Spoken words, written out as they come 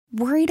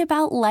Worried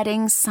about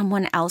letting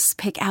someone else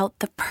pick out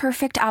the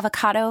perfect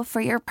avocado for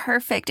your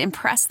perfect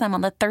impress them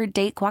on the third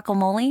date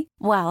guacamole?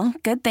 Well,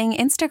 good thing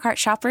Instacart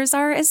shoppers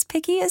are as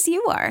picky as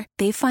you are.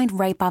 They find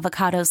ripe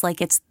avocados like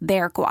it's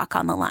their guac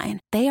on the line.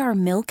 They are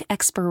milk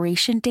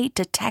expiration date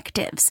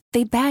detectives.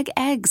 They bag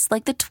eggs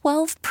like the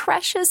 12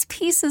 precious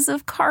pieces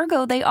of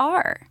cargo they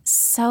are.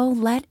 So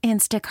let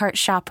Instacart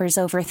shoppers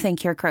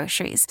overthink your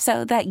groceries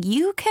so that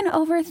you can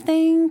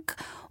overthink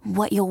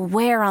what you'll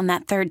wear on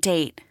that third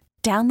date.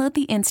 Download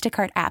the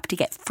Instacart app to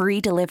get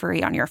free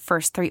delivery on your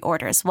first 3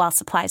 orders while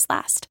supplies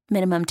last.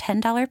 Minimum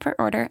 $10 per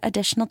order.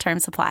 Additional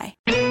terms apply.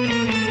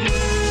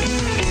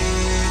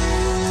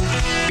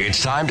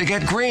 It's time to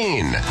get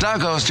green.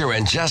 Doug Oster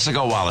and Jessica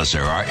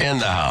Walliser are in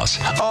the house.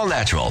 All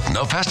natural,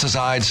 no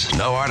pesticides,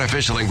 no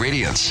artificial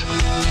ingredients.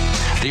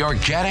 The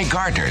Organic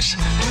Gardeners.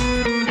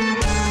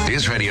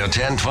 News Radio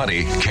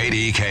 1020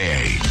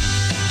 KDKA.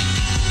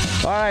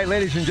 All right,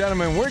 ladies and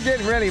gentlemen, we're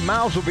getting ready.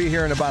 Miles will be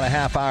here in about a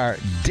half hour.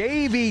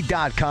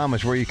 Davey.com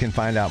is where you can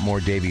find out more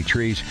Davey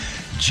Trees.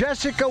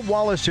 Jessica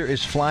Walliser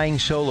is flying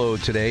solo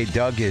today.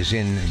 Doug is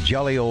in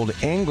jolly old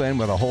England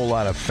with a whole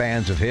lot of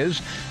fans of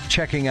his,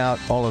 checking out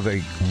all of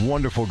the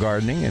wonderful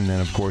gardening. And then,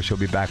 of course, he'll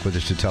be back with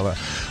us to tell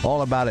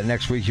all about it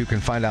next week. You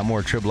can find out more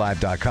at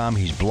triblive.com.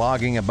 He's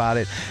blogging about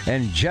it.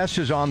 And Jess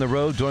is on the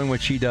road doing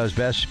what she does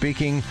best,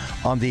 speaking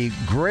on the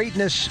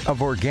greatness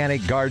of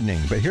organic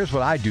gardening. But here's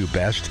what I do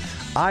best.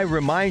 I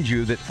remind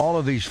you that all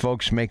of these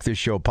folks make this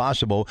show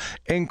possible,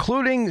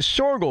 including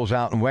Sorgels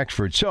out in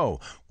Wexford.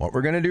 So what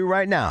we're going to do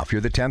right now, if you're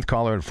the 10th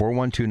caller at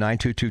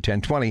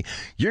 412-922-1020,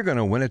 you're going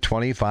to win a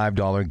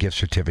 $25 gift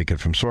certificate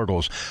from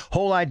Sorgels.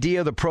 Whole idea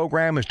of the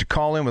program is to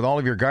call in with all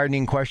of your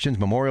gardening questions.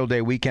 Memorial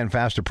Day weekend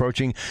fast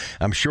approaching.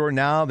 I'm sure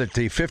now that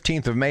the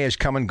 15th of May has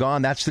come and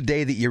gone, that's the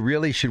day that you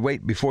really should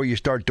wait before you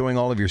start doing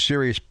all of your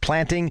serious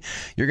planting.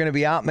 You're going to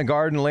be out in the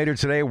garden later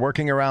today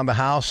working around the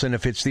house, and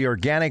if it's the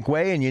organic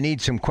way and you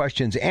need some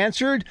questions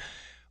answered,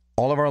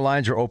 all of our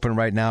lines are open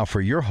right now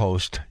for your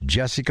host,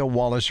 Jessica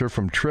Walliser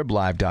from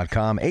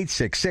triblive.com,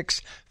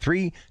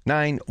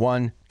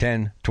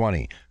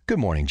 866-391-1020. Good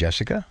morning,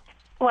 Jessica.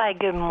 Why,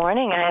 good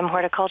morning. I am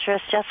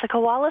horticulturist Jessica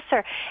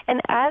Walliser. And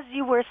as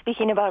you were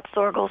speaking about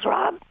sorghels,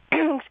 Rob,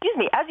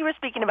 as you were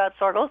speaking about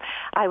sorghels,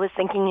 I was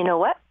thinking, you know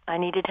what? I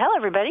need to tell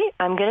everybody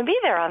I'm going to be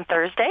there on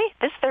Thursday,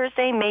 this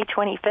Thursday, May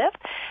 25th.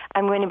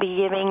 I'm going to be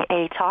giving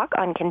a talk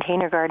on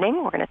container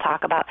gardening. We're going to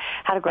talk about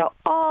how to grow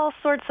all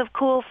sorts of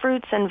cool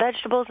fruits and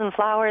vegetables and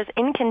flowers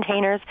in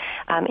containers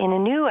in a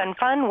new and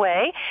fun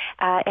way.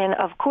 And,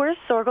 of course,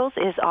 Sorgels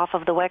is off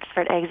of the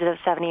Wexford exit of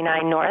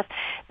 79 North.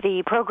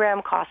 The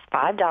program costs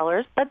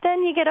 $5, but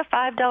then you get a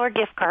 $5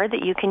 gift card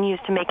that you can use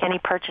to make any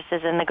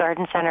purchases in the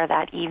garden center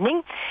that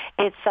evening.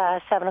 It's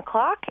 7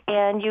 o'clock,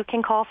 and you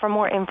can call for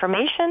more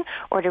information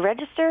or to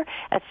register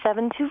at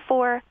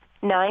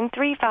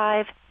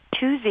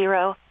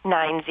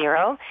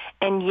 724-935-2090.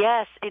 And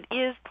yes, it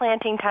is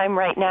planting time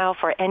right now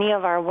for any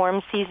of our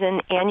warm season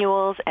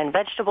annuals and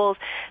vegetables,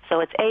 so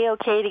it's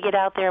A-OK to get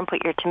out there and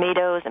put your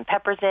tomatoes and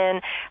peppers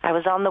in. I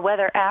was on the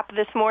weather app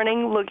this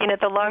morning looking at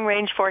the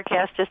long-range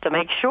forecast just to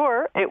make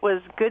sure it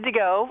was good to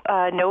go.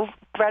 No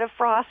threat of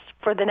frost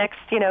for the next,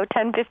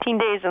 10, 15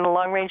 days in the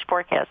long-range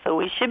forecast, so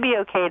we should be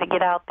okay to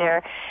get out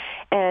there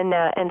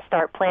and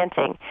start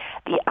planting.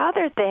 The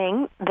other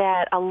thing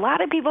that a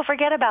lot of people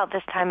forget about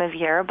this time of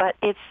year, but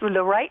it's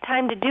the right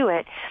time to do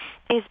it,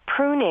 is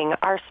pruning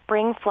our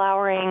spring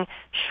flowering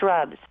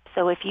shrubs.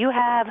 So if you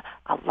have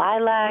a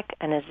lilac,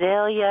 an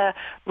azalea,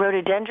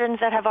 rhododendrons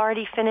that have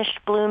already finished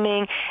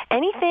blooming,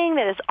 anything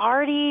that is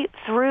already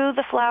through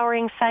the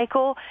flowering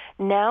cycle,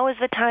 now is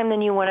the time that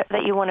you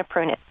want to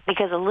prune it.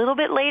 Because a little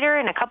bit later,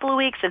 in a couple of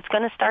weeks, it's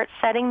going to start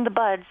setting the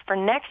buds for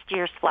next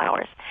year's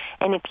flowers.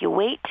 And if you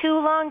wait too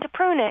long to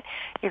prune it,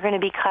 you're going to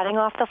be cutting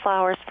off the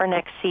flowers for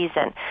next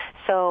season.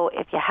 So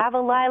if you have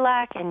a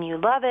lilac and you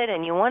love it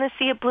and you want to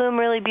see it bloom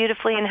really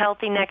beautifully and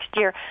healthy next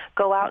year,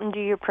 go out and do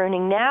your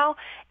pruning now,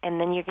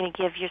 and then you're going to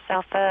give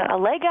yourself a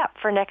leg up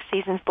for next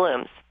season's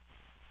blooms.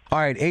 All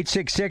right,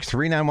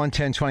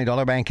 866-391-1020,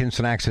 Dollar Bank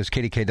Instant Access,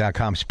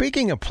 KDK.com.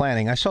 Speaking of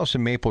planting, I saw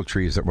some maple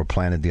trees that were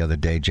planted the other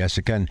day,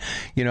 Jessica, and,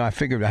 I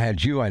figured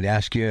I'd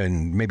ask you,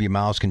 and maybe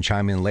Miles can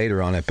chime in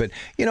later on it. But,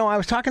 I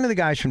was talking to the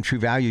guys from True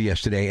Value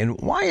yesterday, and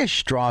why is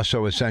straw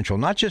so essential?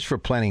 Not just for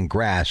planting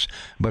grass,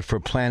 but for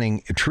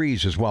planting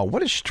trees as well.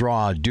 What does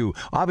straw do?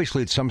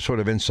 Obviously, it's some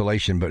sort of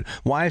insulation, but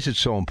why is it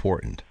so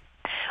important?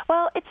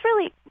 Well, it's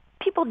really,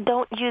 people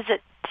don't use it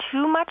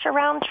too much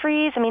around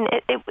trees. I mean,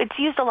 it's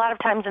used a lot of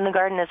times in the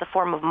garden as a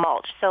form of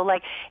mulch. So,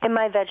 like in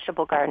my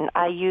vegetable garden,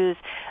 I use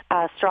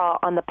straw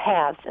on the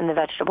paths in the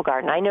vegetable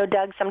garden. I know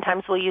Doug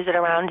sometimes will use it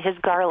around his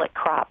garlic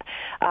crop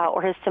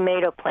or his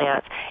tomato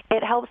plants.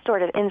 It helps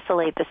sort of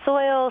insulate the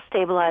soil,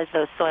 stabilize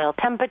those soil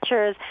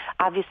temperatures.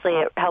 Obviously,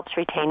 it helps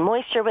retain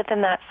moisture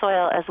within that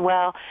soil as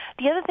well.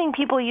 The other thing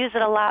people use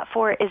it a lot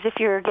for is if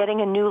you're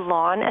getting a new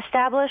lawn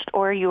established,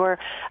 or you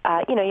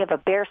have a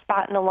bare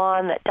spot in the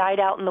lawn that died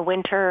out in the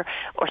winter,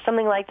 or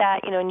something like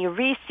that, and you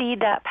reseed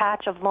that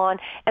patch of lawn,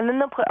 and then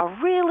they'll put a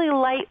really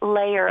light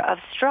layer of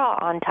straw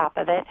on top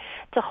of it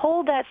to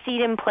hold that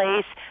seed in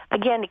place,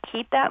 again, to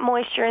keep that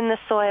moisture in the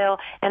soil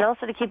and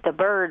also to keep the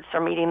birds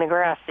from eating the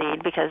grass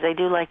seed because they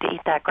do like to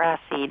eat that grass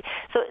seed.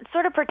 So it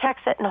sort of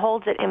protects it and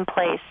holds it in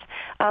place.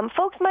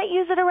 Folks might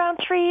use it around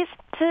trees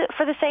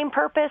for the same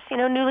purpose,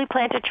 newly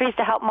planted trees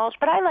to help mulch,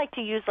 but I like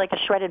to use like a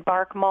shredded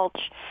bark mulch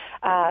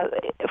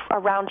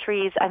around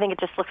trees. I think it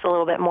just looks a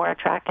little bit more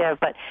attractive.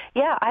 But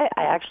yeah, I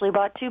actually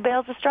bought 2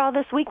 bales of straw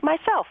this week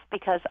myself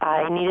because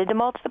I needed to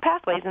mulch the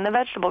pathways in the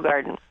vegetable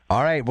garden.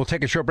 All right, we'll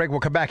take a short break.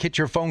 We'll come back, hit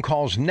your phone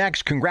calls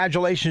next.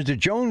 Congratulations to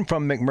Joan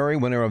from McMurray,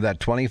 winner of that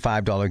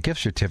 $25 gift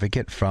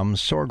certificate from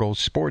Sorgel.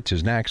 Sports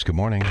is next. Good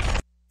morning.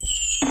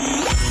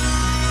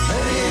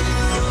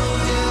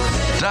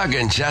 Doug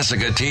and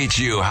Jessica teach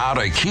you how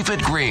to keep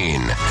it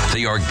green.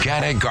 The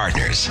Organic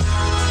Gardeners.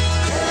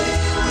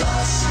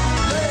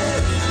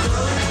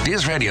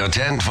 News Radio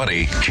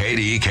 1020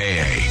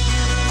 KDKA.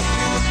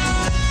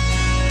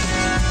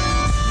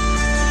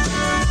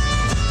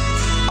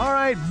 All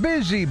right,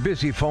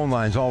 busy phone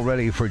lines all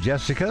ready for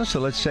Jessica. So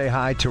let's say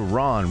hi to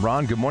Ron.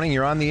 Ron, good morning.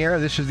 You're on the air.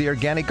 This is the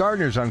Organic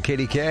Gardeners on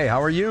KDKA.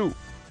 How are you?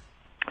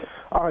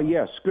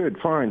 Yes, good,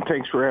 fine.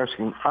 Thanks for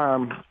asking.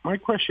 My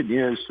question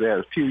is that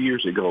a few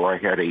years ago I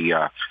had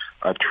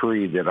a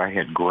tree that I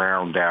had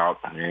ground out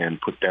and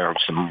put down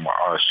some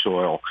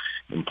soil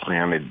and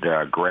planted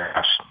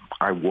grass.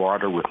 I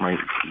water with my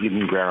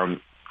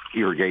in-ground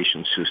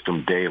irrigation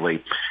system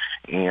daily,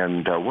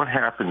 and what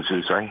happens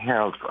is I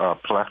have a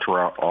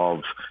plethora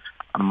of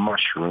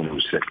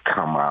mushrooms that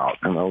come out,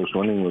 and I was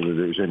wondering whether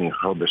there's any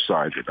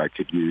herbicide that I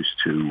could use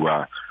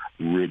to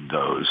rid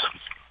those.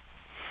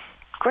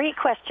 Great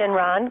question,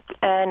 Ron,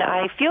 and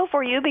I feel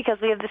for you because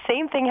we have the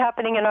same thing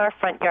happening in our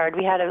front yard.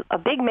 We had a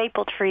big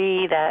maple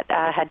tree that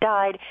had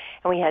died,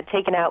 and we had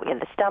taken out, we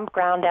had the stump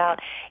ground out,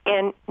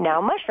 and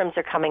now mushrooms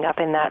are coming up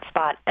in that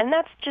spot, and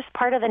that's just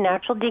part of the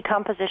natural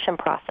decomposition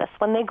process.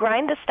 When they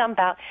grind the stump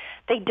out,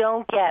 they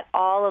don't get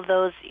all of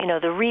those,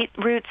 the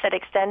roots that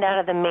extend out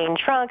of the main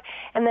trunk,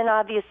 and then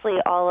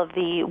obviously all of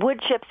the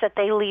wood chips that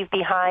they leave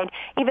behind.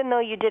 Even though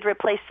you did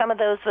replace some of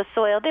those with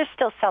soil, there's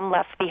still some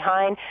left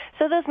behind.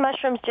 So those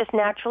mushrooms just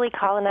naturally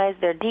colonize.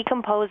 They're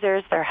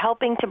decomposers. They're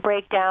helping to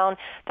break down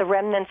the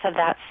remnants of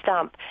that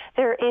stump.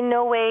 They're in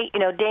no way,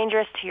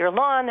 dangerous to your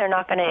lawn. They're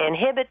not going to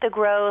inhibit the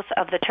growth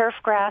of the turf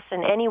grass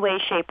in any way,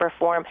 shape, or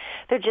form.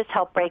 They're just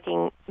help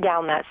breaking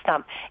down that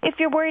stump. If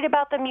you're worried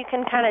about them, you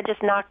can kind of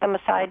just knock them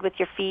aside with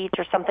your feet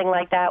or something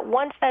like that.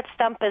 Once that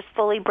stump is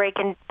fully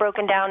broken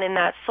down in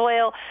that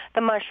soil,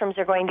 the mushrooms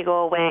are going to go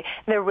away.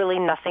 They're really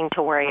nothing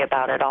to worry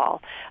about at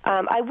all.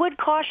 I would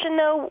caution,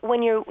 though,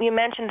 when you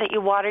mentioned that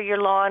you water your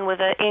lawn with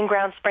an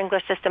in-ground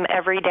sprinkler system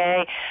every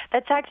day,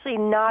 that's actually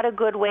not a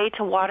good way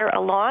to water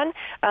a lawn.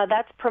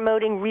 That's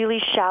promoting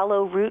really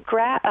shallow root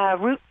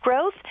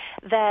growth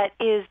that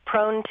is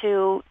prone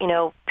to,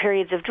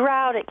 periods of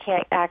drought. It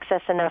can't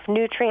access enough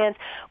nutrients.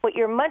 What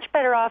you're much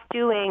better off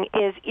doing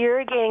is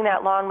irrigating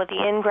that lawn with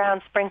the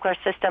in-ground sprinkler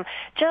system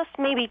just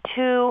maybe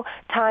 2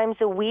 times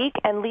a week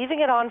and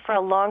leaving it on for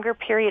a longer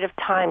period of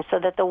time so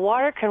that the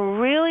water can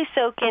really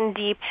soak in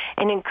deep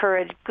and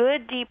encourage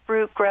good deep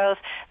root growth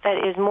that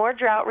is more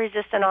drought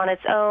resistant on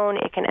its own.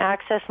 It can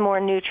access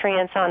more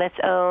nutrients on its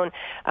own.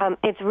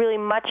 It's really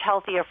much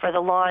healthier for the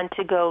lawn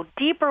to go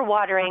deeper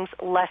waterings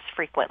less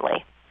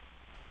frequently.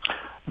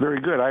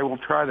 Very good. I will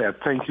try that.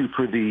 Thank you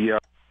for the...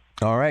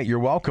 All right, you're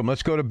welcome.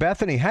 Let's go to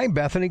Bethany. Hi,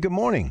 Bethany. Good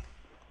morning.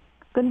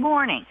 Good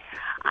morning.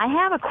 I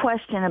have a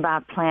question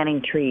about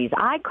planting trees.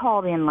 I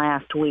called in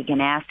last week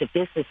and asked if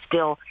this is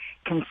still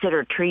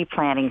considered tree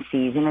planting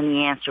season, and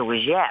the answer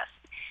was yes.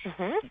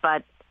 Mm-hmm.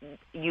 But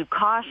you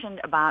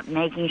cautioned about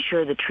making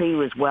sure the tree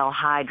was well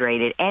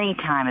hydrated any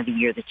time of the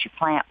year that you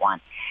plant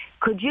one.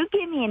 Could you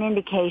give me an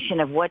indication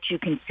of what you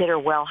consider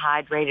well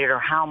hydrated or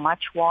how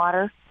much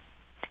water?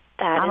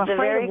 I'm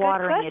afraid of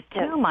watering it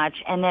too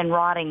much and then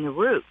rotting the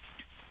roots.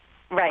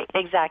 Right,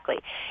 exactly.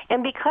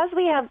 And because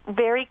we have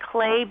very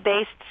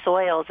clay-based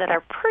soils that are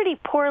pretty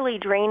poorly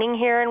draining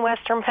here in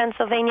western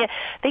Pennsylvania,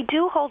 they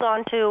do hold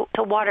on to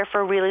water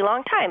for a really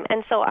long time.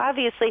 And so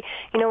obviously,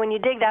 when you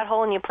dig that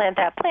hole and you plant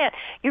that plant,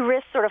 you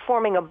risk sort of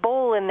forming a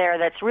bowl in there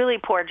that's really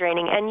poor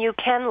draining, and you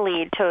can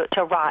lead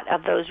to rot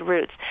of those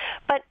roots.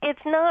 But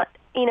it's not,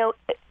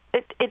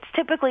 it's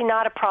typically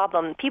not a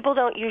problem. People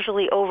don't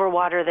usually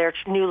overwater their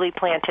newly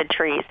planted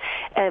trees.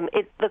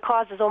 The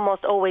cause is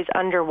almost always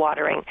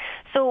underwatering.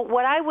 So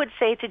what I would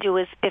say to do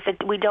is, if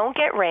we don't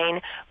get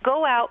rain,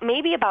 go out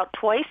maybe about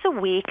twice a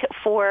week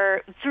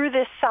through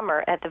this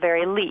summer at the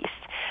very least.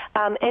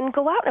 And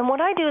go out, and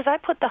what I do is I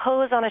put the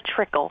hose on a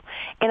trickle,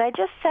 and I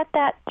just set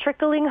that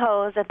trickling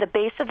hose at the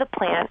base of the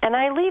plant, and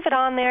I leave it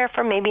on there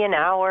for maybe an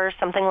hour or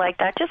something like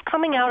that, just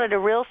coming out at a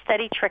real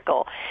steady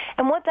trickle.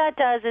 And what that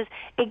does is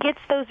it gets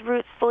those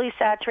roots fully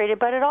saturated,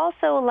 but it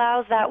also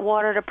allows that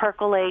water to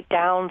percolate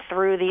down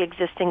through the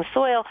existing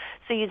soil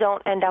so you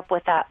don't end up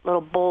with that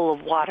little bowl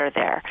of water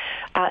there.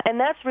 And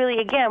that's really,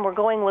 again, we're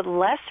going with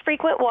less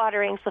frequent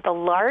waterings with a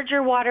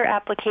larger water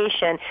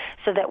application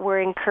so that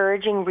we're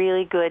encouraging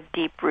really good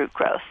deep root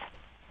growth.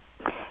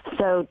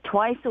 So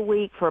twice a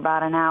week for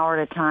about an hour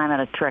at a time at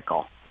a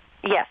trickle.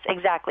 Yes,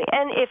 exactly.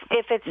 And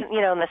if it's, in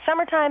the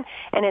summertime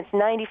and it's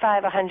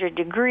 95, 100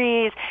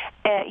 degrees,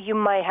 you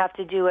might have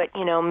to do it,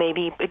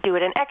 maybe do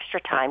it an extra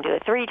time, do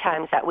it 3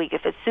 times that week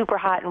if it's super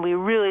hot and we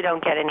really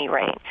don't get any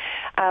rain.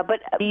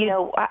 But,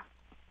 go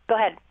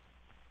ahead.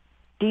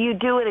 Do you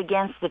do it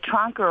against the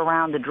trunk or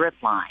around the drip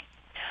line?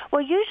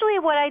 Well, usually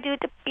what I do,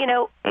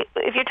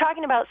 if you're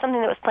talking about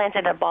something that was planted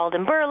in a balled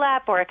and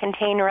burlap or a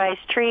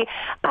containerized tree,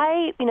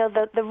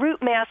 the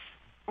root mass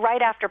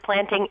right after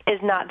planting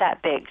is not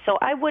that big. So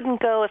I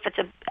wouldn't go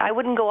I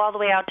wouldn't go all the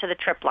way out to the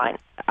trip line.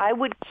 I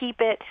would keep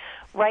it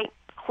right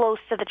close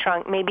to the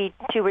trunk, maybe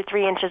 2 or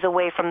 3 inches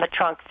away from the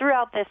trunk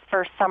throughout this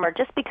first summer,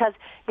 just because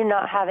you're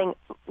not having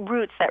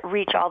roots that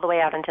reach all the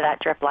way out into that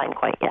drip line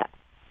quite yet.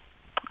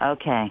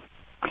 Okay.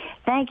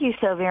 Thank you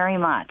so very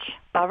much.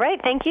 All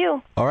right, thank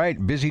you. All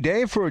right, busy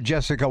day for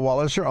Jessica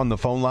Walliser on the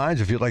phone lines.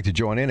 If you'd like to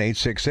join in,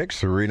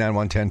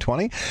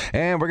 866-391-1020.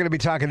 And we're going to be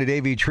talking to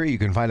Davey Tree. You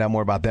can find out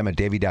more about them at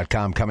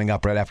Davey.com coming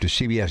up right after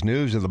CBS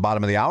News at the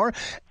bottom of the hour.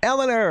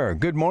 Eleanor,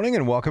 good morning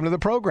and welcome to the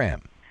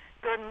program.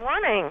 Good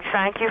morning.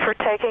 Thank you for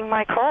taking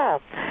my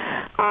call.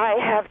 I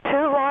have 2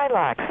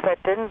 lilacs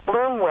that didn't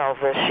bloom well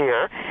this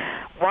year.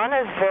 One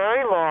is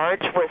very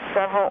large with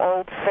several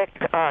old thick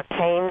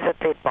canes at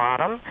the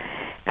bottom,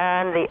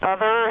 and the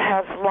other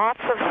has lots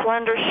of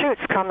slender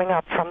shoots coming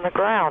up from the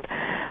ground.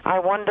 I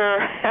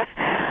wonder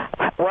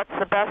what's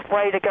the best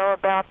way to go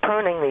about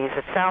pruning these.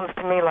 It sounds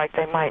to me like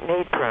they might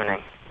need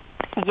pruning.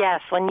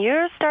 Yes, when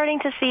you're starting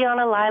to see on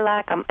a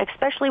lilac,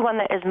 especially one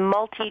that is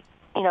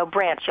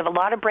branch, you have a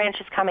lot of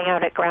branches coming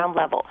out at ground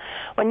level.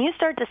 When you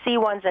start to see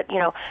ones that,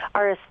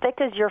 are as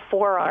thick as your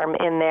forearm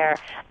in there,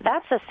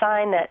 that's a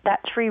sign that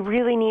that tree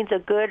really needs a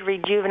good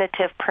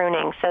rejuvenative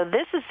pruning. So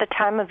this is the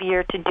time of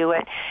year to do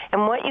it.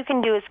 And what you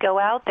can do is go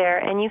out there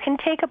and you can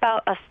take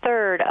about a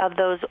third of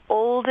those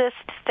oldest,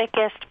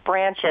 thickest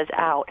branches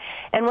out.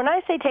 And when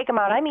I say take them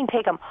out, I mean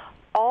take them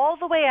all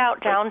the way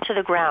out down to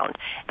the ground.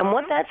 And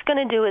what that's going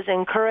to do is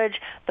encourage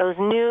those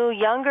new,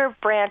 younger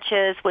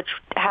branches, which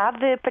have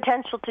the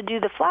potential to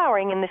do the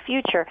flowering in the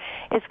future.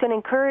 It's going to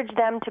encourage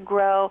them to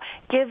grow,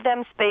 give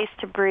them space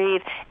to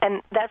breathe,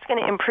 and that's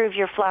going to improve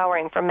your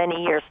flowering for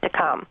many years to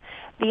come.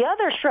 The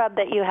other shrub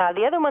that you have,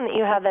 the other one that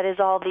you have that is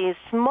all these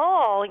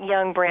small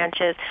young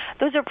branches,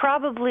 those are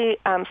probably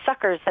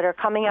suckers that are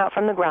coming out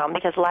from the ground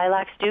because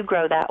lilacs do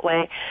grow that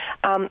way.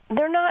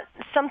 They're not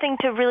something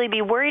to really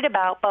be worried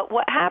about, but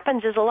what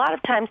happens is a lot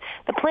of times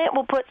the plant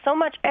will put so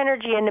much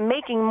energy into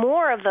making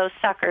more of those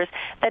suckers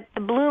that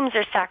the blooms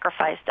are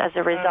sacrificed as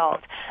a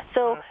result.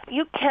 So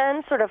you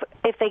can sort of,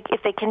 if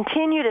they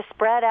continue to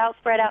spread out,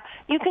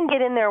 you can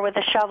get in there with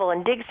a shovel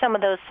and dig some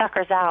of those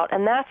suckers out,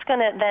 and that's going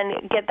to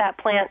then get that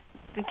plant,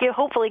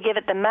 hopefully give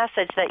it the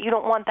message that you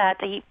don't want that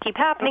to keep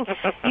happening.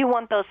 You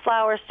want those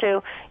flowers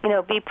to,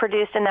 be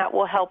produced, and that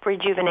will help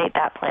rejuvenate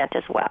that plant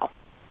as well.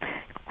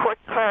 Quick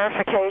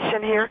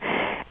clarification here.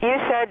 You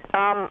said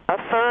a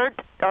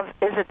third of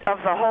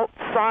the whole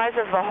size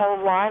of the whole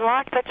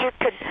lilac that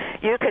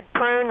you could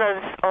prune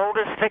those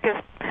oldest,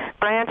 thickest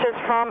branches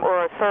from,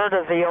 or a third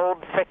of the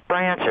old thick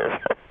branches?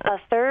 A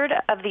third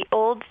of the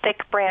old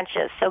thick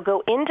branches. So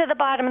go into the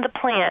bottom of the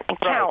plant and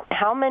count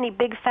how many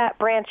big fat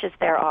branches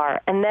there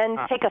are, and then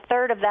take a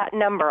third of that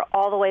number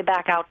all the way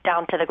back out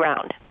down to the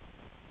ground.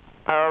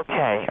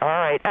 Okay, all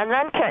right. And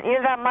then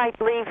that might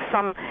leave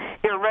some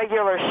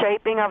irregular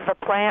shaping of the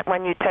plant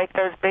when you take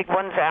those big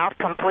ones out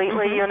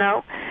completely,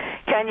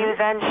 Can you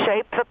then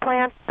shape the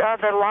plant,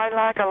 the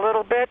lilac, a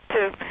little bit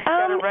to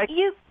get a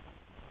regular...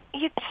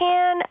 You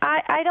can.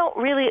 I don't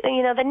really,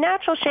 the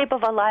natural shape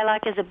of a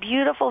lilac is a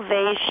beautiful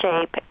vase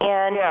shape,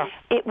 and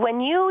when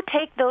you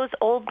take those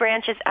old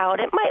branches out,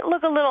 it might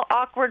look a little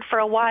awkward for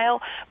a while,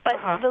 but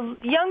the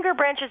younger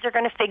branches are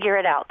going to figure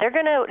it out. They're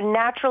going to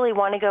naturally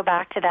want to go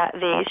back to that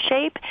vase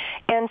shape,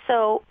 and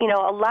so,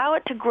 allow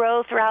it to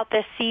grow throughout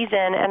this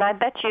season, and I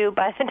bet you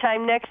by the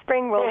time next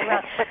spring rolls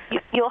around,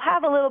 you'll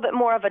have a little bit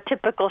more of a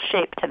typical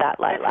shape to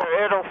that lilac.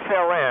 It'll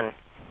fill in.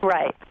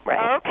 Right.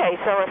 Okay,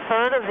 so a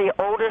third of the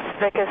oldest,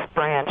 thickest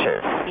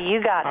branches. You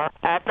got it.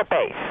 At the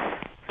base.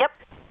 Yep.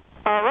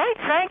 All right,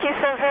 thank you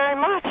so very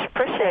much.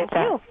 Appreciate that.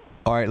 Thank you.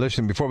 All right,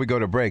 listen, before we go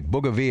to break,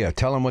 Bougainvillea,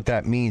 tell them what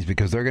that means,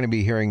 because they're going to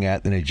be hearing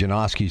that in a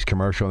Janoski's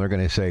commercial, and they're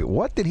going to say,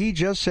 what did he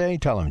just say?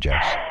 Tell them,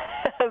 Jess.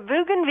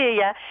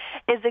 Bougainvillea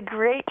is a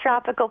great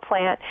tropical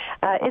plant.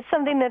 It's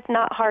something that's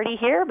not hardy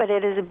here, but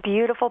it is a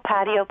beautiful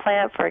patio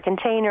plant for a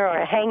container or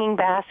a hanging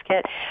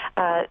basket.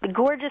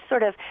 Gorgeous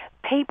sort of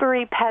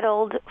papery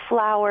petaled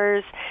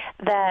flowers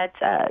that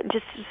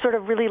just sort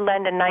of really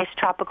lend a nice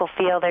tropical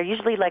feel. They're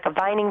usually like a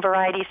vining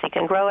variety, so you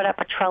can grow it up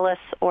a trellis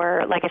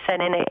or, like I said,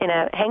 in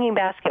a hanging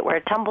basket where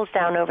it tumbles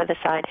down over the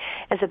side.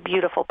 It's a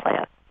beautiful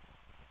plant.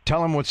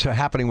 Tell them what's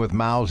happening with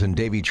Miles and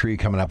Davey Tree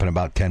coming up in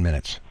about 10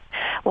 minutes.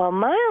 Well,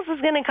 Miles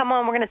is going to come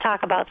on. We're going to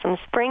talk about some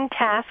spring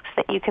tasks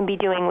that you can be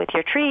doing with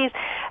your trees,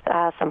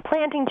 some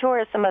planting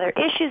tours, some other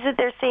issues that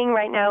they're seeing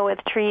right now with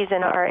trees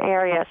in our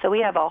area. So we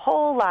have a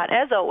whole lot,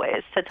 as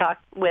always, to talk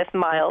with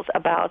Miles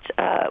about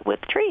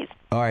with trees.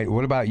 All right.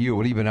 What about you?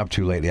 What have you been up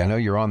to lately? I know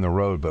you're on the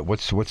road, but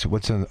what's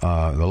in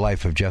the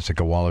life of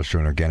Jessica Walliser,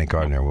 an organic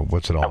gardener?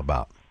 What's it all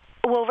about?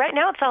 Well, right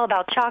now it's all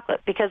about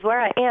chocolate because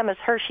where I am is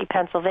Hershey,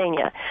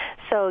 Pennsylvania.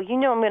 So I'm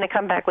going to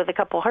come back with a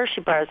couple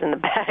Hershey bars in the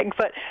bag.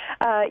 But,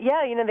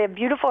 they have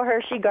beautiful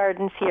Hershey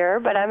gardens here.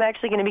 But I'm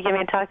actually going to be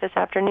giving a talk this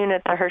afternoon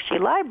at the Hershey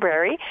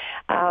Library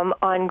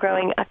on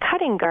growing a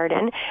cutting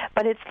garden.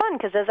 But it's fun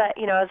because as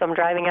I'm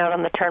driving out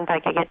on the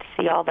turnpike, I get to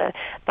see all the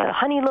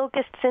honey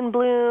locusts in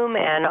bloom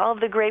and all of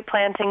the great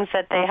plantings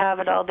that they have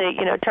at all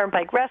the,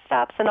 turnpike rest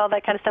stops and all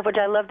that kind of stuff, which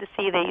I love to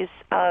see. They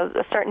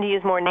starting to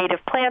use more native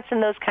plants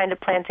in those kind of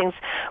plantings,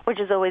 which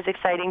is always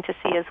exciting to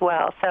see as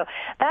well. So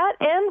that,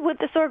 and with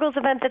the Sorgles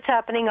event that's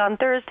happening on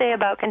Thursday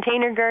about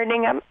container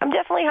gardening, I'm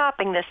definitely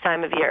hopping this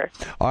time of year.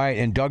 All right,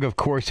 and Doug, of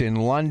course, in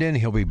London,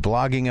 he'll be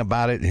blogging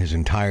about it his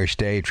entire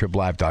stay at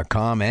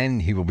triplife.com,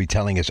 and he will be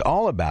telling us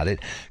all about it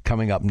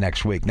coming up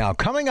next week. Now,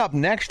 coming up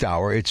next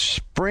hour, it's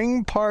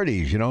spring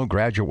parties,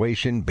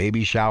 graduation,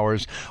 baby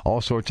showers,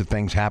 all sorts of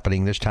things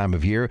happening this time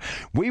of year.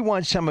 We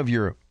want some of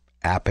your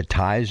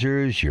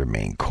appetizers, your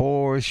main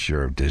course,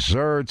 your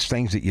desserts,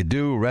 things that you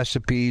do,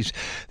 recipes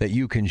that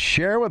you can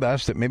share with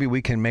us that maybe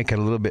we can make it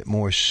a little bit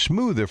more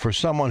smoother for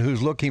someone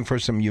who's looking for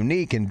some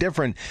unique and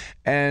different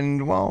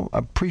and,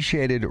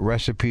 appreciated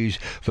recipes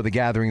for the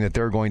gathering that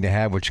they're going to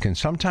have, which can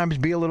sometimes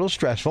be a little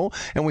stressful.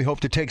 And we hope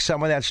to take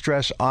some of that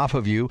stress off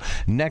of you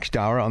next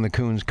hour on the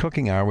Coons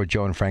Cooking Hour with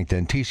Joe and Frank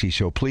Dentisi.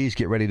 So please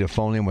get ready to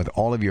phone in with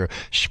all of your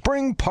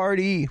spring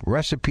party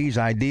recipes,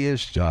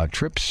 ideas,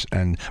 tips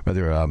and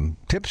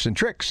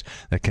tricks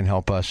that can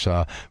help us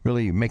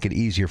really make it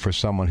easier for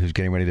someone who's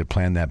getting ready to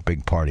plan that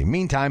big party.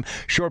 Meantime,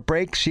 short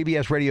break,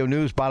 CBS Radio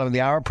News, bottom of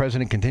the hour,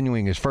 President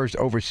continuing his first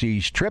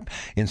overseas trip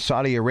in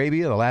Saudi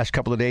Arabia the last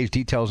couple of days,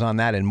 details on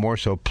that and more.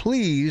 So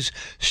please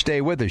stay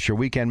with us. Your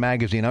weekend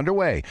magazine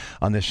underway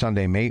on this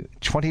Sunday, May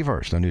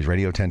 21st on News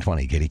Radio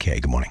 1020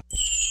 KDK. Good morning.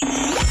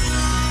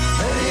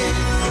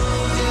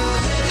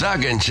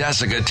 Doug and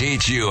Jessica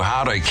teach you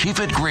how to keep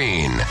it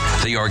green.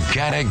 The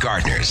Organic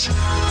Gardeners.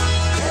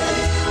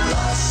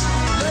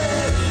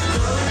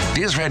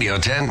 News Radio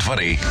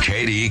 1020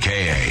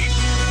 KDKA.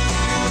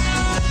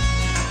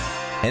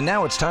 And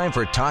now it's time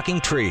for Talking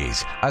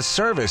Trees, a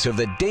service of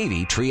the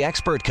Davey Tree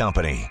Expert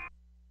Company.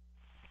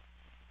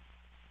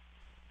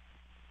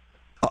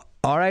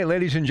 All right,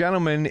 ladies and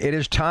gentlemen, it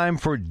is time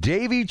for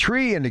Davey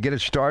Tree. And to get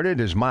it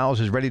started, as Miles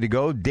is ready to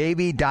go,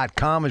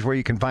 Davey.com is where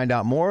you can find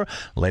out more.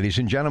 Ladies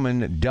and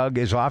gentlemen, Doug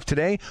is off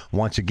today.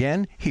 Once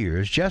again,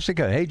 here's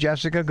Jessica. Hey,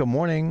 Jessica, good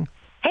morning.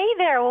 Hey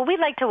there. Well, we'd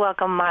like to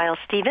welcome Miles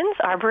Stevens,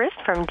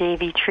 arborist from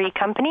Davey Tree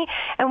Company,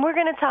 and we're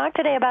going to talk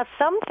today about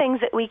some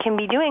things that we can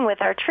be doing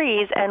with our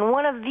trees, and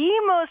one of the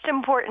most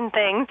important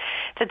things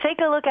to take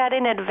a look at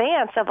in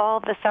advance of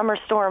all the summer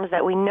storms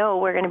that we know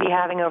we're going to be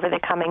having over the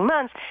coming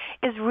months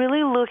is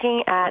really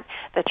looking at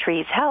the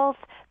tree's health,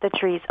 the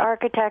tree's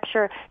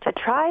architecture, to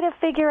try to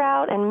figure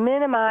out and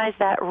minimize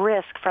that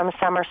risk from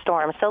summer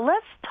storms. So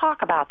let's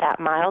talk about that,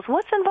 Miles.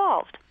 What's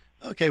involved?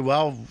 Okay,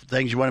 well,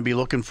 things you want to be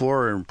looking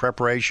for in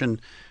preparation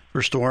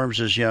for storms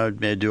is,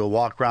 do a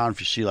walk around.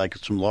 If you see like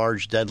some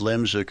large dead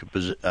limbs that could,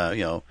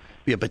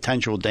 be a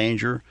potential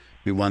danger,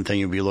 be one thing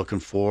you'd be looking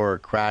for. Or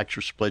cracks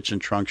or splits in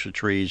trunks of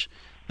trees,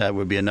 that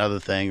would be another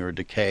thing, or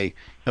decay.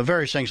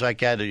 Various things like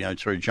that,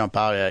 sort of jump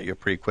out at you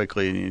pretty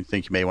quickly, and you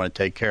think you may want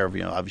to take care of.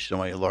 Obviously, don't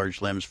want any large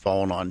limbs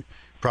falling on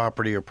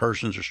property or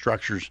persons or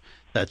structures,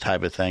 that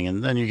type of thing.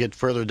 And then you get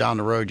further down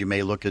the road, you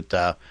may look at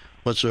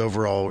what's the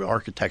overall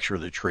architecture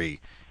of the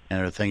tree. And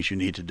there are things you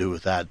need to do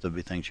with that. There'll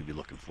be things you'd be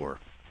looking for.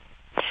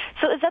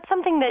 So is that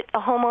something that a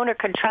homeowner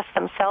could trust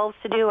themselves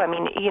to do? I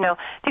mean,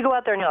 to go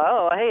out there and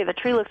know, hey, the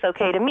tree looks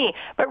okay to me.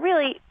 But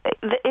really,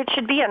 it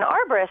should be an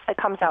arborist that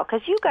comes out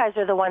because you guys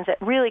are the ones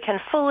that really can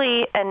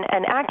fully and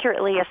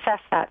accurately assess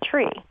that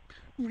tree.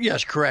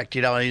 Yes, correct.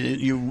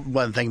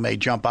 One thing may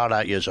jump out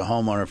at you as a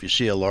homeowner if you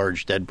see a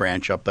large dead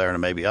branch up there and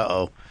maybe,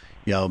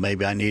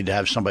 maybe I need to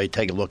have somebody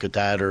take a look at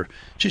that or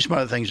see some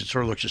other things that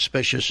sort of look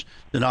suspicious.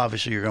 Then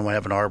obviously you're going to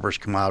have an arborist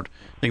come out.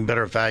 They can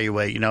better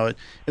evaluate.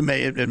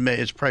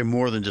 It's probably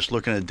more than just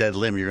looking at a dead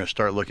limb. You're going to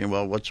start looking,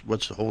 well,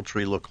 what's the whole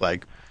tree look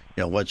like?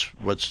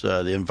 What's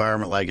the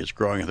environment like it's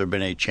growing? Have there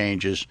been any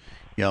changes?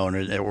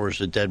 Or is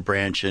the dead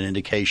branch an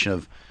indication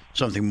of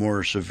something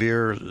more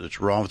severe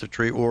that's wrong with the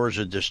tree, or is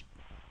it just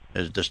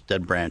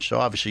dead branch? So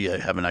obviously you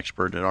have an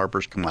expert, an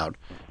arborist, come out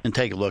and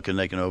take a look, and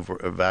they can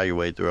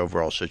evaluate their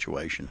overall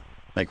situation.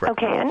 Make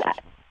recommendations. Okay,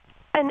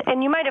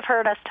 And you might have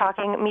heard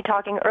me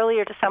talking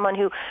earlier to someone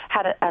who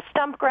had a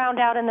stump ground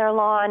out in their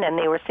lawn, and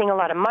they were seeing a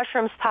lot of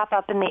mushrooms pop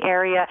up in the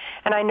area.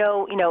 And I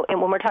know,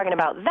 and when we're talking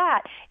about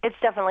that, it's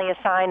definitely a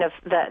sign of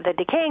the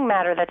decaying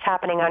matter that's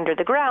happening under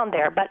the ground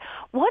there. But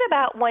what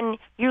about when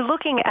you're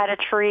looking at a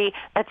tree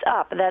that's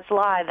up, that's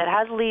live, that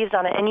has leaves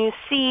on it, and you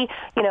see,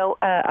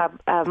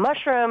 a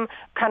mushroom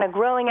kind of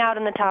growing out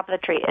in the top of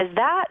the tree? Is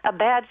that a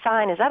bad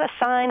sign? Is that a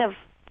sign of,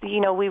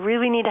 we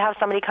really need to have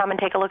somebody come and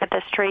take a look at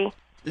this tree?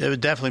 It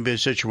would definitely be a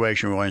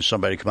situation where when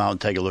somebody come out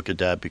and take a look at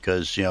that,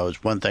 because,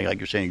 it's one thing, like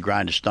you're saying, you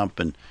grind a stump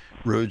and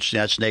roots,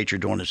 that's nature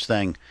doing its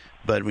thing.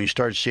 But when you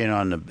start seeing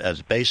it at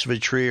the base of a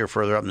tree or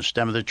further up in the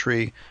stem of the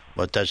tree,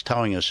 what that's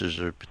telling us is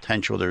there's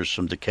potential, there's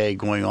some decay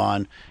going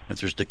on. If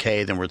there's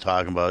decay, then we're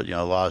talking about,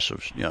 loss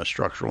of,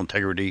 structural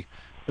integrity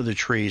of the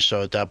tree.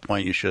 So at that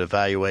point, you should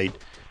evaluate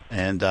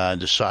and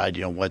decide,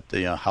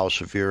 how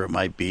severe it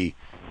might be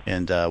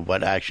and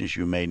what actions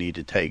you may need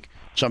to take.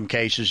 Some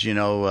cases,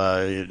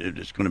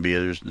 it's going to be,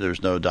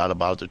 there's no doubt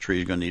about it, the tree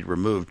is going to need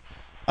removed.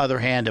 Other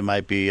hand, it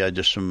might be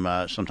just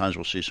sometimes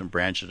we'll see some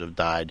branches have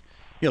died.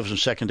 Some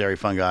secondary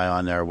fungi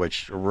on there,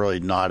 which are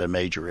really not a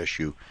major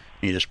issue.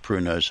 You just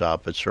prune those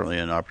up. It's certainly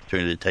an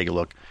opportunity to take a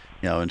look,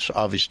 and so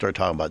obviously start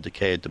talking about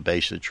decay at the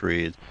base of the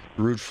tree,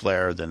 root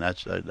flare, then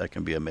that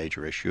can be a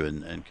major issue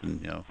and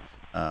can,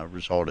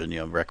 result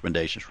in,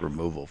 recommendations for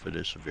removal if it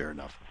is severe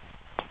enough.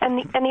 And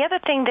the other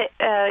thing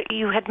that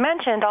you had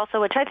mentioned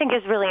also, which I think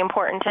is really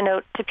important to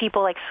note to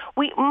people,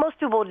 most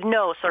people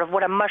know sort of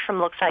what a mushroom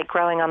looks like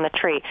growing on the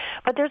tree,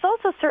 but there's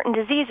also certain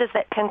diseases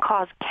that can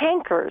cause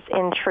cankers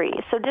in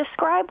trees. So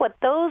describe what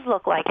those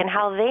look like and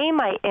how they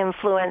might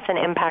influence and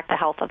impact the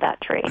health of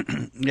that tree.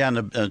 Yeah, on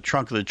the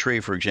trunk of the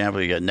tree, for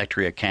example, you got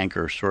nectaria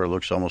canker, sort of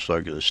looks almost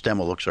like the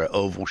stem looks like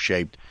oval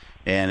shaped,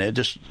 and it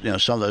just,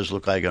 some of those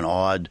look like an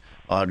odd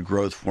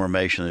growth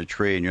formation of the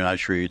tree, and you're not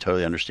sure you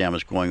totally understand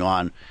what's going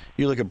on.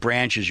 You look at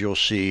branches, you'll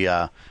see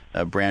a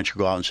branch will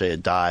go out and say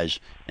it dies,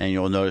 and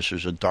you'll notice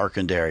there's a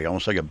darkened area,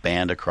 almost like a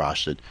band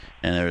across it,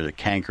 and there's a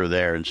canker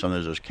there, and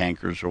sometimes those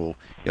cankers will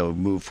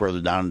move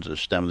further down into the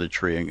stem of the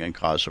tree and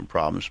cause some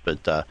problems.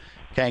 But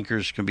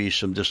cankers can be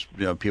some,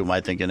 people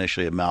might think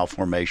initially a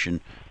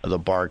malformation of the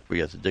bark, but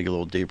you have to dig a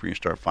little deeper and you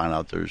start finding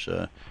out there's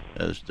a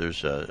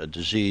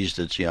disease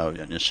that's,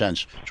 in a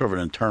sense, sort of an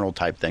internal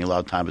type thing. A lot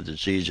of times with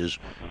diseases,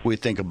 we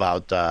think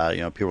about,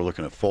 people are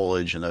looking at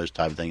foliage and those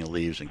type of things,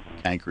 leaves, and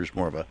cankers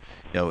more of a,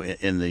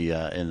 in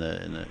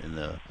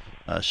the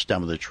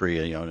stem of the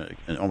tree,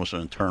 almost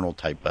an internal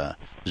type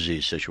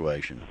disease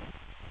situation.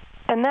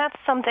 And that's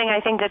something I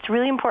think that's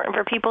really important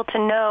for people to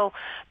know,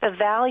 the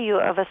value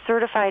of a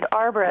certified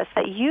arborist,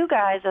 that you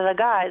guys are the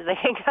guys that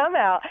can come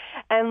out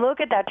and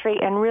look at that tree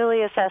and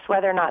really assess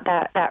whether or not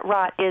that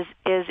rot is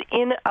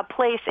in a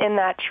place in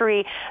that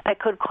tree that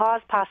could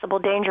cause possible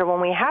danger. When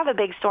we have a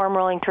big storm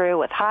rolling through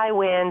with high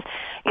winds,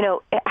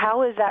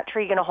 how is that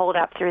tree going to hold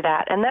up through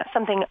that? And that's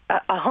something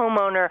a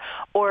homeowner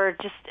or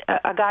just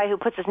a guy who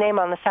puts his name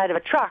on the side of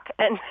a truck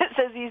and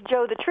says he's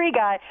Joe the tree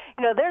guy,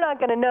 they're not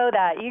going to know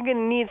that. You're going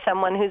to need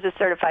someone who's a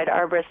certified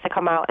arborist to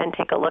come out and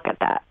take a look at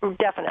that,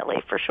 definitely,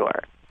 for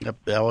sure. Yep,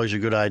 always a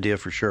good idea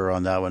for sure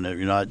on that one. If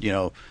you're not,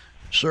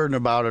 certain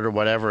about it or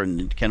whatever, and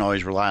you can't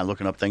always rely on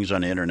looking up things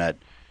on the internet,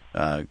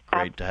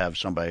 great to have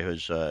somebody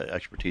who's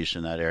expertise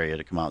in that area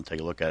to come out and take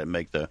a look at it and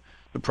make the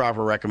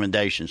proper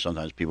recommendations.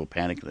 Sometimes people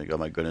panic and they go, "Oh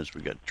my goodness,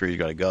 trees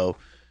got to go."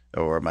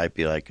 Or it might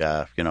be like,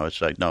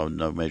 it's like, no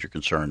major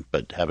concern,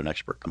 but have an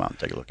expert come out and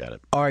take a look at it.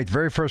 All right,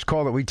 very first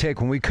call that we take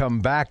when we come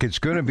back, it's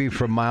going to be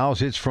from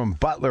Miles. It's from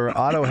Butler.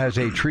 Otto has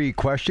a tree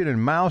question,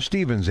 and Miles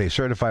Stevens, a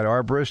certified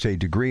arborist, a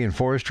degree in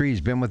forestry.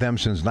 He's been with them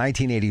since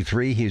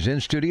 1983. He's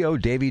in studio.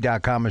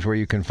 Davey.com is where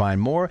you can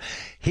find more.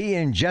 He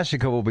and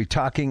Jessica will be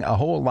talking a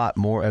whole lot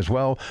more as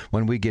well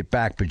when we get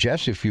back. But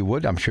Jess, if you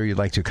would, I'm sure you'd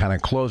like to kind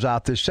of close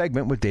out this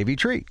segment with Davey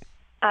Tree.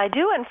 I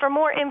do, and for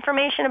more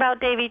information about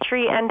Davey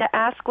Tree and to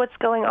ask what's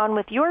going on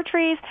with your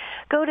trees,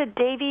 go to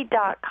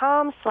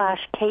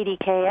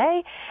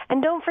davey.com/KDKA.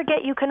 And don't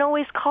forget, you can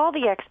always call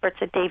the experts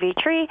at Davey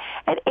Tree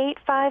at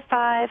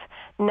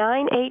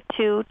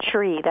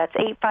 855-982-TREE. That's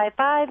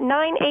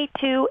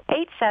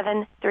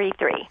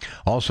 855-982-8733.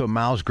 Also,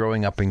 Miles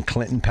growing up in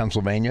Clinton,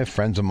 Pennsylvania.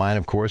 Friends of mine,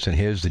 of course, and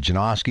his, the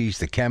Janoskis,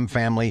 the Kem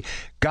family.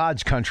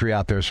 God's country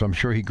out there, so I'm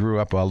sure he grew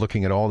up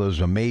looking at all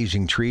those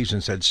amazing trees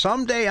and said,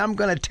 someday I'm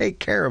going to take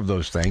care of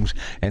those things,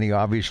 and he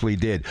obviously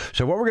did.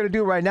 So what we're going to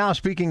do right now,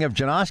 speaking of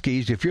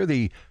Janoskis, if you're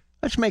the,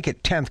 let's make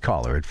it 10th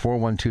caller at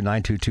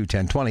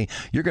 412-922-1020,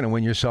 you're going to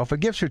win yourself a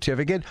gift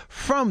certificate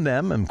from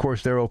them. And, of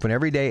course, they're open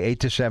every day, 8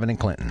 to 7 in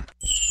Clinton.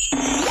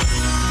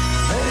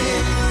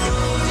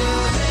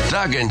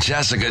 Doug and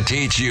Jessica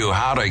teach you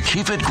how to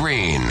keep it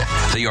green.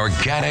 The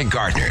Organic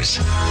Gardeners.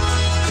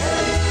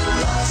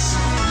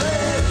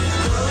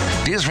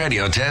 News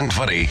Radio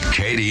 1020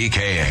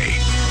 KDKA.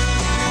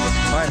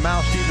 All right,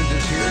 Miles Stevens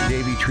is here.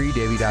 Davey Tree,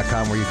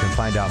 Davey.com, where you can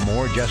find out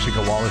more. Jessica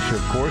Walliser,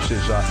 of course,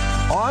 is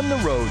on the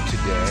road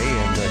today,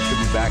 and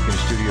she'll be back in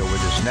studio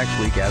with us next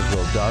week, as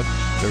will Doug.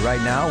 But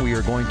right now, we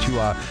are going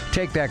to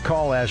take that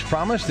call as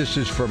promised. This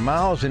is for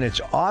Miles, and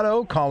it's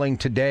Otto calling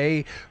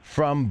today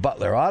from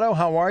Butler. Otto,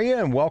 how are you?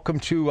 And welcome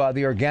to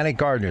the Organic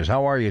Gardeners.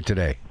 How are you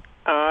today?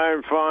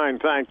 I'm fine,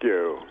 thank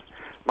you.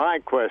 My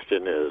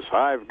question is,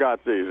 I've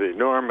got these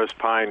enormous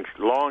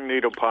long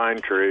needle pine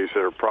trees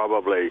that are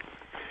probably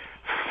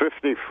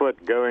 50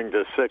 foot going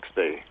to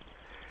 60,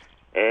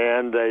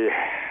 and the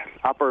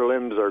upper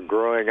limbs are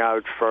growing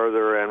out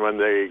further, and when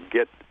they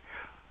get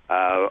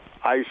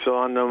ice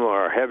on them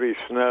or heavy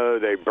snow,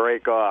 they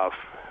break off.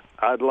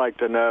 I'd like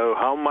to know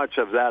how much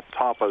of that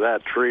top of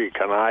that tree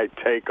can I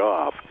take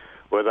off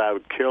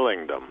without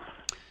killing them?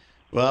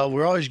 Well,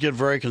 we always get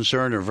very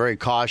concerned or very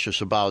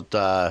cautious about,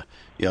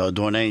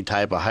 doing any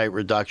type of height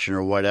reduction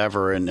or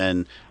whatever.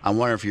 And I'm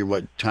wondering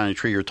what kind of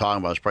tree you're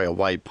talking about. It's probably a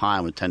white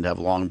pine, would tend to have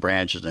long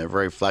branches, and they're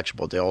very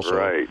flexible. They also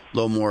are a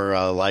little more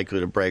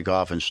likely to break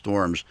off in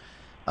storms.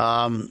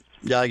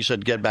 Like you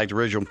said, get back to the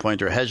original point,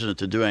 they're hesitant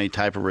to do any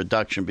type of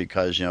reduction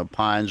because,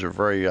 pines are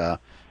very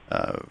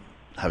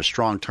have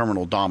strong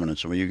terminal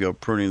dominance. And when you go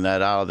pruning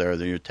that out of there,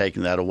 then you're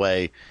taking that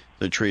away.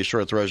 The tree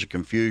sort of throws a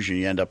confusion.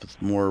 You end up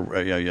with more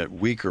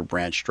weaker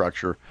branch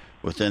structure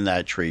within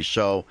that tree.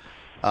 So,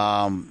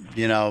 some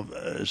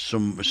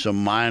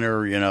minor,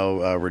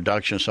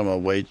 reduction, some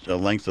of the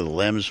length of the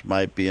limbs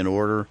might be in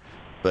order.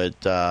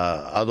 But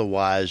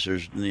otherwise,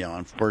 there's,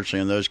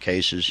 unfortunately in those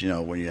cases,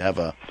 when you have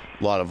a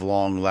lot of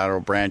long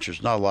lateral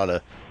branches, not a lot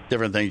of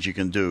different things you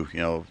can do.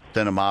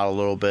 Thin them out a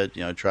little bit,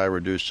 try to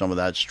reduce some of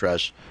that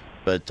stress.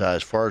 But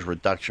as far as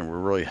reduction, we're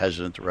really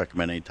hesitant to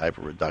recommend any type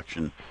of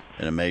reduction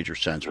in a major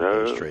sense with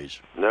those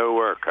trees. No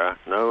work, huh?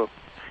 No,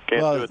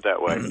 can't do it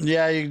that way.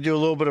 Yeah, you can do a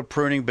little bit of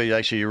pruning, but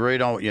actually you really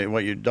don't.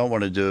 What you don't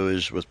want to do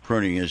is with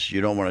pruning is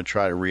you don't want to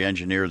try to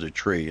re-engineer the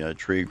tree. A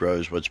tree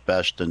grows what's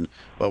best and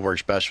what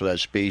works best for that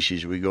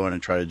species. We go in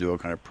and try to do a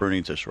kind of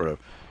pruning to sort of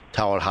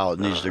tell it how it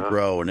needs to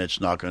grow, and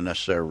it's not going to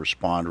necessarily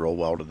respond real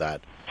well to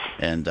that.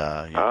 And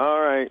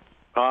all right.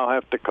 I'll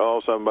have to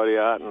call somebody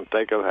out and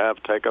take a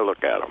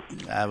look at them.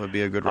 That would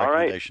be a good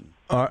recommendation.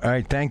 All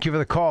right. Thank you for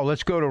the call.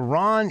 Let's go to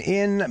Ron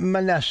in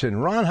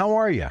Monessen. Ron, how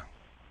are you?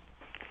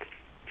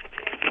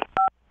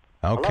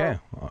 Okay.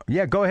 Hello?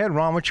 Yeah, go ahead,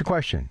 Ron. What's your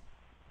question?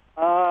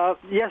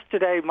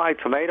 Yesterday, my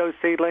tomato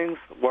seedlings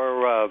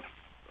were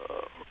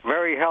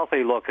very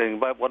healthy looking,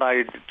 but when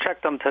I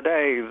checked them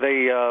today,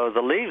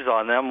 the leaves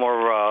on them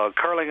were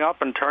curling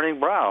up and turning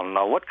brown.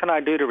 Now, what can I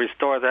do to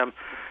restore them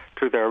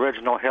to their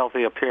original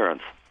healthy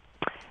appearance?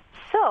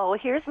 So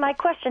here's my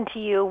question to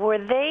you. Were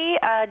they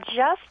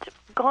just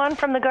gone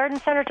from the garden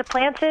center to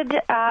planted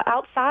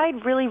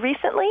outside really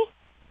recently?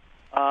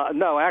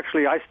 No,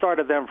 actually, I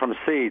started them from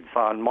seeds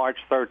on March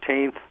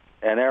 13th,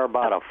 and they're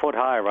about a foot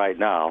high right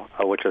now,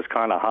 which is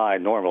kind of high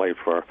normally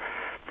for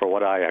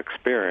what I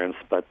experience.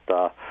 But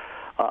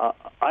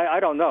I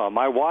don't know. Am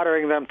I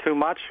watering them too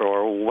much,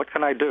 or what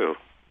can I do?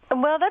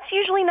 Well, that's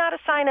usually not a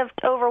sign of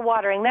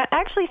overwatering. That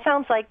actually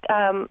sounds like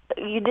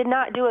you did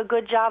not do a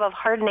good job of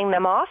hardening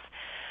them off.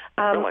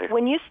 Really?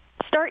 When you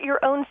start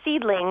your own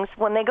seedlings,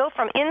 when they go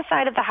from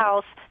inside of the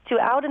house to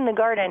out in the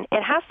garden,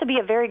 it has to be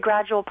a very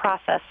gradual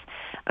process.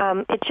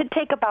 It should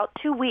take about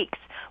 2 weeks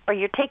where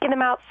you're taking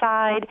them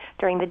outside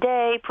during the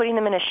day, putting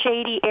them in a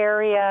shady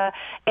area,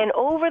 and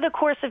over the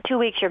course of 2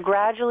 weeks, you're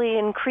gradually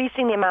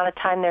increasing the amount of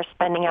time they're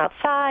spending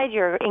outside.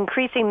 You're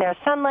increasing their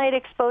sunlight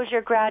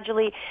exposure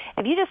gradually.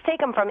 If you just take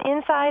them from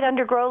inside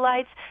under grow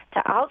lights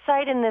to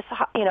outside in this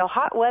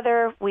hot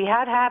weather, we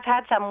have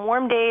had some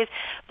warm days,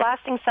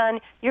 blasting sun,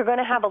 you're going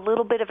to have a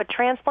little bit of a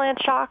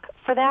transplant shock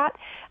for that.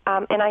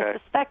 And I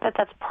suspect that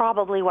that's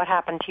probably what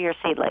happened to your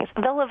seedlings.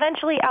 They'll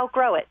eventually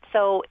outgrow it,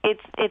 so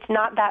it's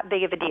not that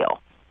big of a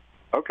deal.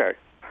 Okay.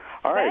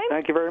 All right.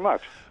 Thank you very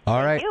much.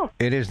 All right.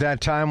 It is that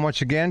time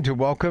once again to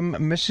welcome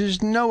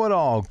Mrs.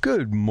 Know-It-All.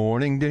 Good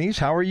morning, Denise.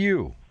 How are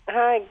you?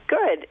 Hi,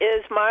 good.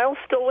 Is Miles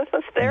still with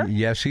us there?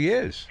 Yes, he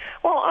is.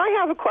 Well, I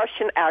have a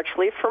question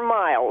actually for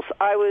Miles.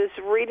 I was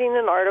reading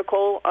an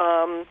article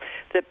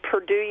that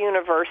Purdue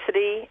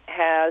University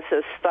has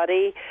a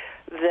study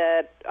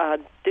that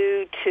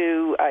due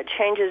to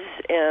changes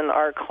in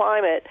our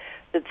climate,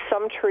 that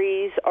some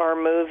trees are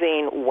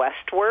moving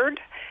westward,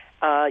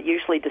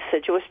 usually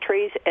deciduous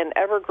trees, and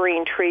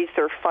evergreen trees,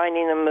 they're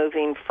finding them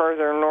moving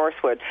further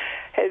northward.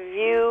 Have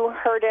you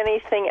heard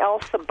anything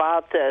else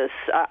about this?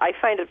 I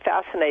find it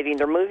fascinating.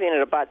 They're moving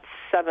at about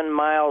 7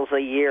 miles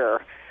a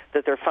year,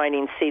 that they're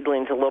finding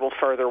seedlings a little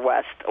further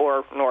west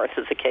or north,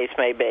 as the case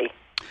may be.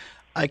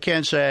 I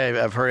can't say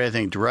I've heard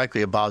anything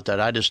directly about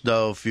that. I just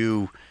know if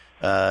you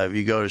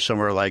go to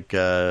somewhere like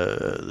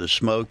the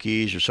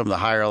Smokies or some of the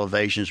higher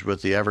elevations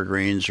with the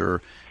evergreens,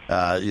 or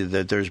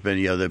that there's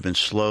been, they've been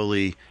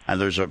slowly,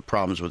 and there's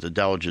problems with the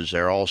deluges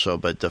there also,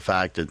 but the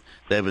fact that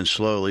they've been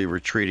slowly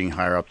retreating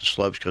higher up the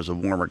slopes because of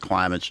warmer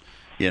climates,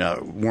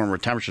 warmer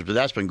temperatures, but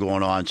that's been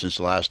going on since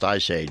the last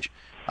ice age.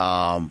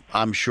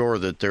 I'm sure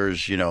that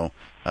there's,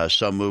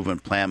 some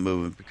movement, plant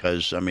movement,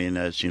 because, I mean,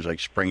 it seems like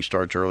spring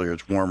starts earlier,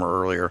 it's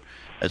warmer earlier.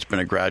 It's been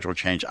a gradual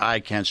change. I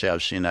can't say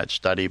I've seen that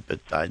study, but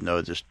I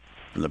know just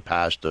from the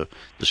past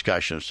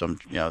discussion of some,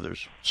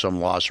 there's some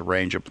loss of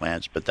range of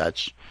plants, but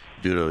that's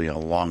due to,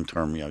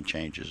 long-term,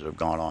 changes that have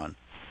gone on.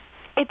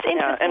 It's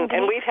interesting.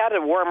 And we've had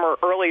a warmer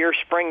earlier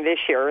spring this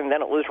year, and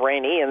then it was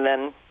rainy, and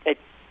then it's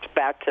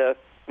back to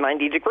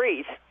 90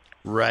 degrees.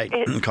 Right.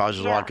 It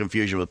causes a lot of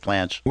confusion with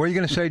plants. What are you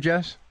going to say,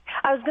 Jess?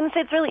 I was going to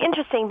say it's really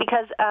interesting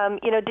because,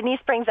 Denise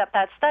brings up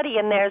that study,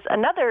 and there's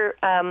another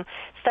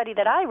study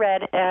that I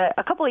read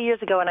a couple of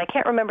years ago, and I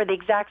can't remember the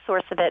exact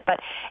source of it,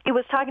 but it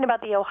was talking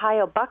about the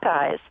Ohio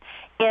Buckeyes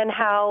and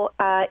how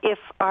if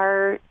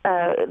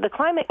the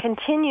climate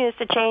continues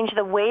to change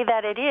the way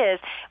that it is,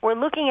 we're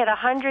looking at a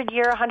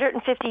 100-year,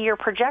 150-year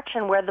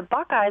projection where the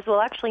Buckeyes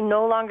will actually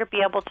no longer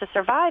be able to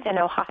survive in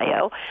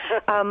Ohio,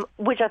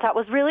 which I thought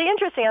was really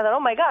interesting. I thought, oh,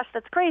 my gosh,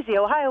 that's crazy.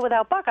 Ohio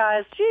without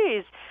Buckeyes,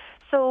 geez.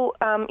 So,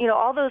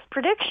 all those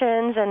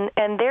predictions,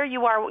 and there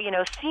you are,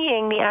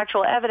 seeing the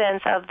actual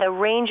evidence of the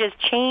ranges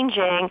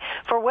changing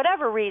for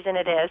whatever reason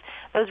it is,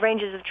 those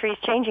ranges of trees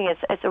changing.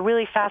 It's a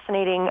really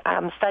fascinating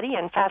study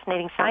and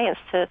fascinating science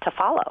to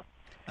follow.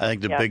 I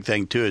think the big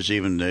thing, too, is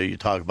even you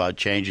talk about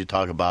change, you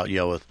talk about,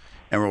 with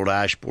emerald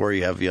ash borer,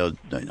 you have,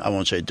 I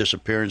won't say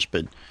disappearance,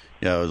 but,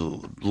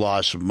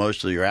 loss of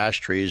most of your ash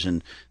trees.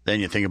 And then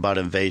you think about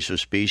invasive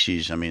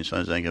species. I mean,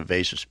 sometimes I think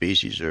invasive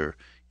species are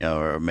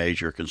a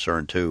major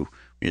concern, too.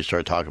 You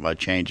start talking about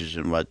changes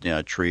in what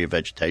tree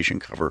vegetation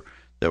cover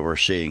that we're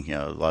seeing.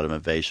 A lot of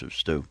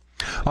invasives too.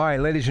 All right,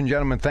 ladies and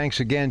gentlemen,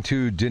 thanks again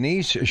to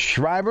Denise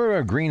Schreiber,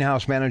 a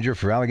greenhouse manager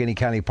for Allegheny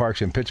County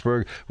Parks in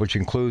Pittsburgh, which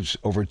includes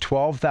over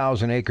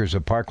 12,000 acres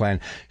of parkland.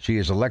 She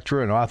is a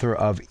lecturer and author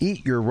of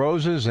Eat Your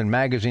Roses and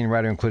magazine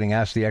writer, including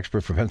Ask the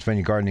Expert for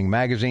Pennsylvania Gardening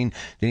Magazine.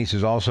 Denise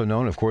is also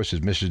known, of course, as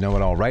Mrs.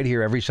 Know-It-All right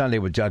here every Sunday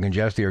with Doug and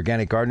Jess, the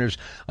Organic Gardeners,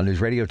 on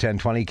News Radio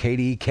 1020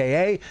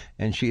 KDKA,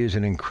 and she is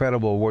an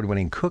incredible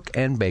award-winning cook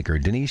and baker.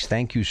 Denise,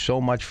 thank you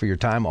so much for your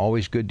time.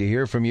 Always good to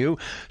hear from you.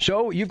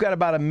 So you've got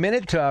about a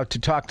minute to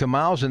talk to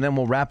Miles, and then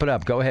we'll wrap it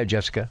up. Go ahead,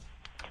 Jessica.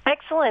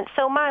 Excellent.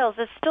 So, Miles,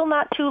 it's still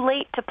not too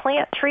late to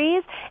plant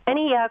trees.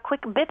 Any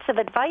quick bits of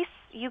advice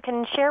you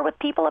can share with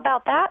people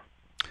about that?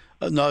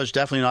 No, it's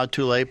definitely not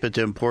too late, but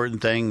the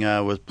important thing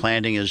with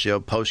planting is,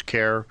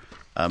 post-care.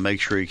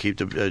 Make sure you keep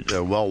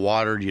the well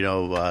watered.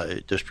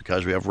 Just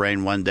because we have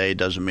rain one day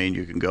doesn't mean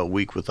you can go a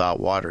week without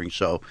watering.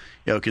 So,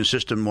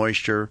 consistent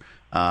moisture.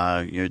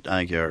 I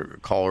think your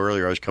call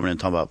earlier, I was coming in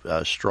talking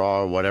about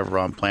straw or whatever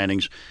on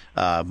plantings.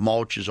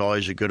 Mulch is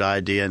always a good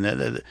idea. And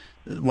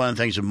one of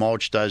the things that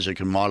mulch does, it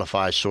can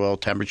modify soil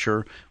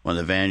temperature. One of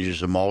the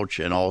advantages of mulch,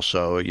 and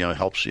also,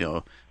 helps,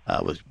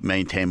 with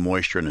maintain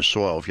moisture in the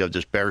soil. If you have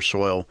just bare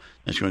soil,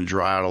 it's going to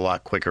dry out a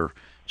lot quicker.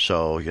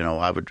 So,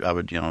 I would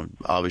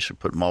obviously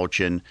put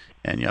mulch in,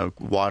 and,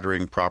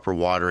 proper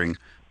watering.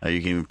 You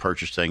can even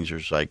purchase things.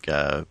 There's like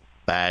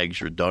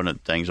bags or donut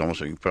things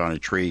almost like you can put on a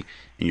tree,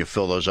 and you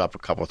fill those up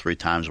 2-3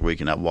 times a week,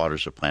 and that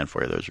waters the plant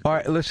for you. Those are all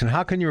right. Listen,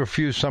 how can you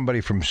refuse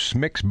somebody from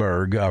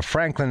Smicksburg?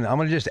 Franklin, I'm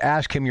going to just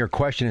ask him your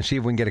question and see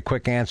if we can get a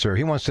quick answer.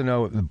 He wants to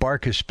know the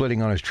bark is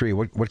splitting on his tree.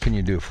 What can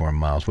you do for him,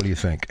 Miles? What do you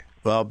think?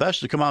 Well, best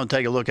to come out and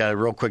take a look at it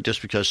real quick,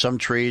 just because some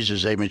trees,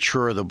 as they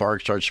mature, the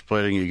bark starts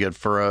splitting, you get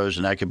furrows,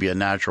 and that could be a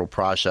natural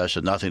process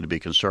and nothing to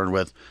be concerned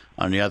with.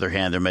 On the other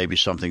hand, there may be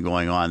something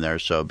going on there,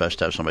 so best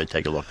to have somebody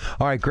take a look.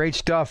 All right, great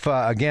stuff.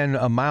 Again,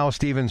 Miles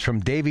Stevens from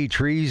Davey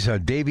Trees,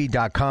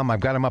 Davey.com. I've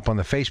got him up on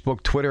the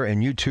Facebook, Twitter,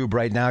 and YouTube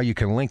right now. You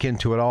can link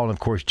into it all. And, of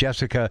course,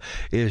 Jessica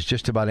is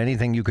just about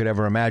anything you could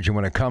ever imagine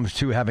when it comes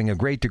to having a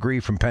great degree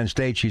from Penn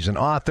State. She's an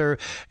author,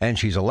 and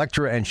she's a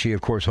lecturer, and she,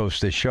 of course,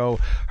 hosts this show,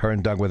 her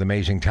and Doug with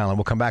amazing talent.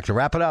 We'll come back to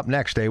wrap it up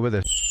next. Stay with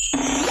us.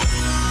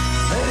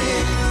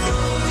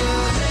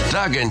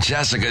 Doug and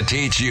Jessica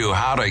teach you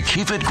how to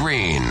keep it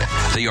green.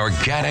 The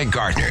Organic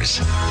Gardeners.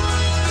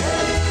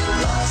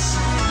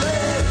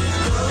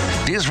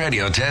 News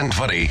Radio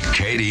 1020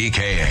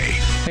 KDKA.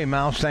 Hey,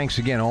 Mouse, thanks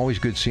again. Always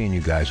good seeing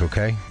you guys,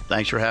 okay?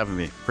 Thanks for having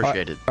me.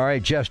 Appreciate it. All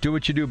right, Jess, do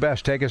what you do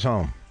best. Take us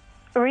home.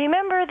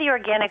 Remember, the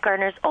Organic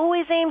Gardeners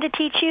always aim to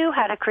teach you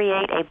how to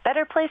create a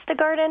better place to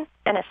garden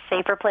and a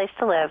safer place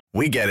to live.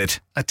 We get it.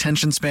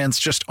 Attention spans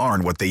just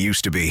aren't what they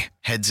used to be.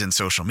 Heads in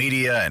social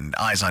media and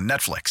eyes on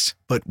Netflix.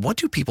 But what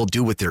do people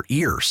do with their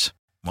ears?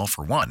 Well,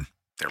 for one,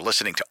 they're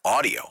listening to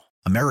audio.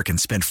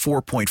 Americans spend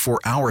 4.4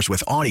 hours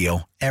with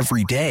audio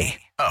every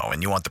day. Oh,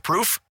 and you want the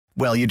proof?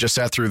 Well, you just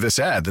sat through this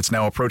ad that's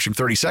now approaching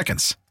 30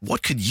 seconds.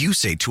 What could you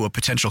say to a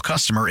potential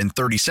customer in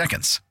 30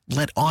 seconds?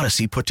 Let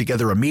Odyssey put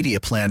together a media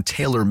plan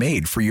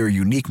tailor-made for your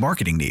unique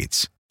marketing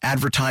needs.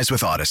 Advertise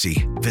with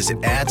Odyssey.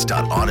 Visit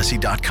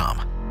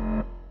ads.odyssey.com.